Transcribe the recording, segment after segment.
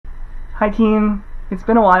Hi team! It's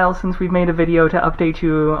been a while since we've made a video to update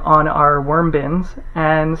you on our worm bins,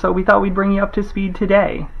 and so we thought we'd bring you up to speed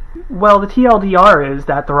today. Well, the TLDR is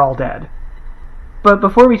that they're all dead. But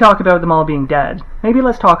before we talk about them all being dead, maybe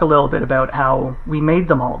let's talk a little bit about how we made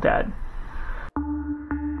them all dead.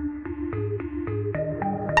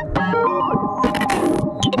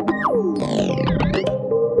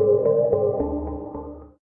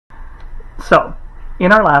 So,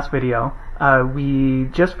 in our last video, we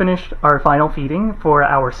just finished our final feeding for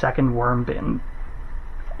our second worm bin.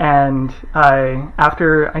 And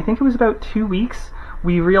after, I think it was about 2 weeks,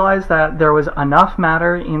 we realized that there was enough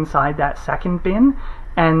matter inside that second bin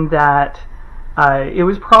and that it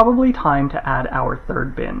was probably time to add our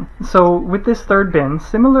third bin. So with this third bin,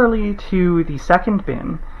 similarly to the second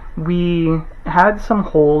bin, we had some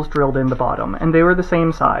holes drilled in the bottom, and they were the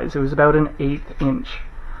same size. It was about an 1/8 inch.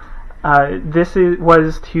 This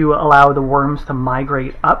was to allow the worms to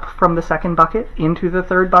migrate up from the second bucket into the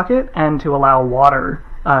third bucket, and to allow water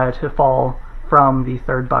to fall from the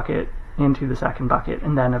third bucket into the second bucket,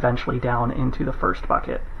 and then eventually down into the first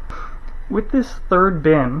bucket. With this third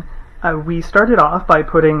bin, we started off by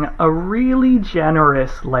putting a really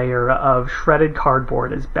generous layer of shredded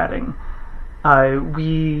cardboard as bedding.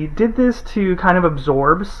 We did this to kind of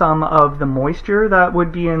absorb some of the moisture that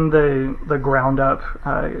would be in the ground up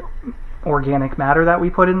organic matter that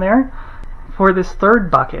we put in there. For this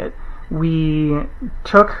third bucket, we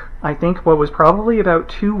took, I think, what was probably about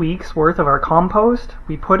 2 weeks worth of our compost.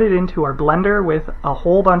 We put it into our blender with a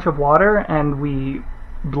whole bunch of water, and we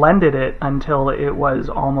blended it until it was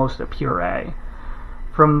almost a puree.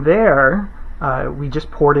 From there, we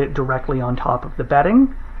just poured it directly on top of the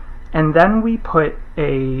bedding. And then we put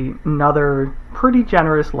another pretty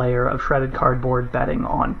generous layer of shredded cardboard bedding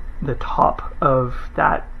on the top of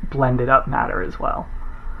that blended up matter as well.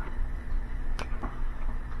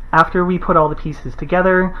 After we put all the pieces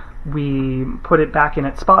together, we put it back in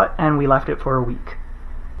its spot and we left it for a week.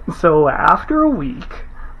 So after a week,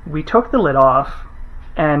 we took the lid off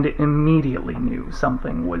and immediately knew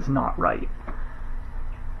something was not right.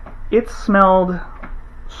 It smelled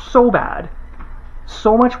so bad.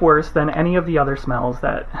 So much worse than any of the other smells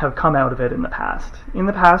that have come out of it in the past. In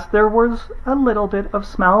the past, there was a little bit of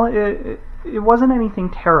smell. It wasn't anything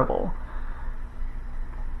terrible.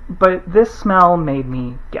 But this smell made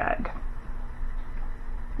me gag.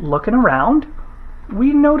 Looking around,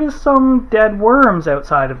 we noticed some dead worms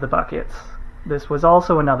outside of the buckets. This was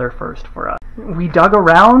also another first for us. We dug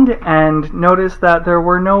around and noticed that there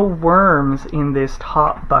were no worms in this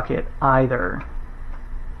top bucket either.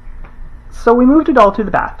 So we moved it all to the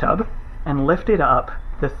bathtub and lifted up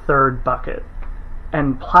the third bucket,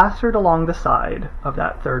 and plastered along the side of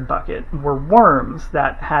that third bucket were worms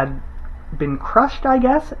that had been crushed, I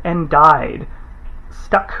guess, and died,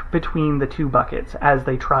 stuck between the two buckets as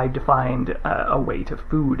they tried to find a way to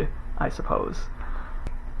food, I suppose.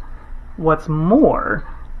 What's more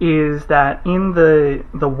is that in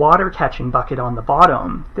the water catching bucket on the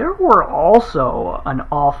bottom, there were also an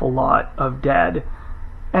awful lot of dead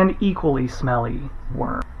and equally smelly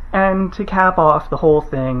worm. And to cap off the whole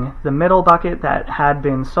thing, the middle bucket that had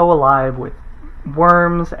been so alive with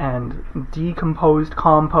worms and decomposed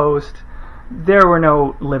compost, there were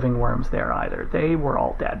no living worms there either. They were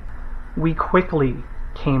all dead. We quickly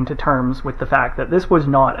came to terms with the fact that this was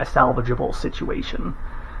not a salvageable situation.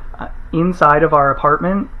 Inside of our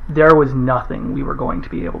apartment, there was nothing we were going to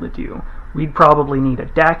be able to do. We'd probably need a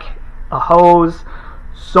deck, a hose,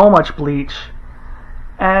 so much bleach,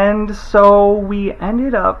 and so we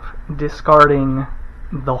ended up discarding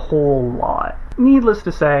the whole lot. Needless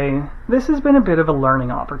to say, this has been a bit of a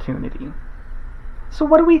learning opportunity. So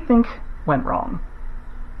what do we think went wrong?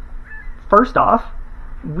 First off,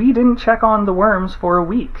 we didn't check on the worms for a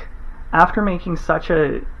week. After making such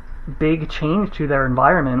a big change to their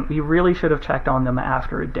environment, we really should have checked on them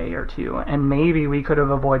after a day or two, and maybe we could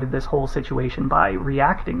have avoided this whole situation by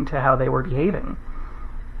reacting to how they were behaving.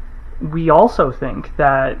 We also think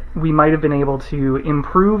that we might have been able to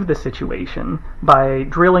improve the situation by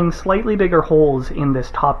drilling slightly bigger holes in this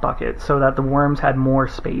top bucket so that the worms had more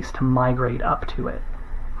space to migrate up to it.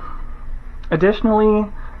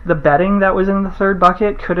 Additionally, the bedding that was in the third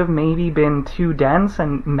bucket could have maybe been too dense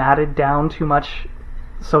and matted down too much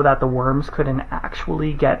so that the worms couldn't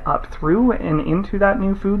actually get up through and into that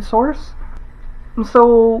new food source.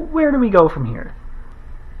 So where do we go from here?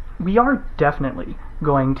 We are definitely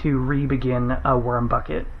going to re-begin a worm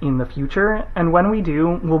bucket in the future, and when we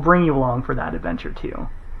do, we'll bring you along for that adventure too.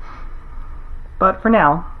 But for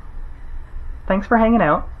now, thanks for hanging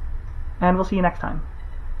out, and we'll see you next time.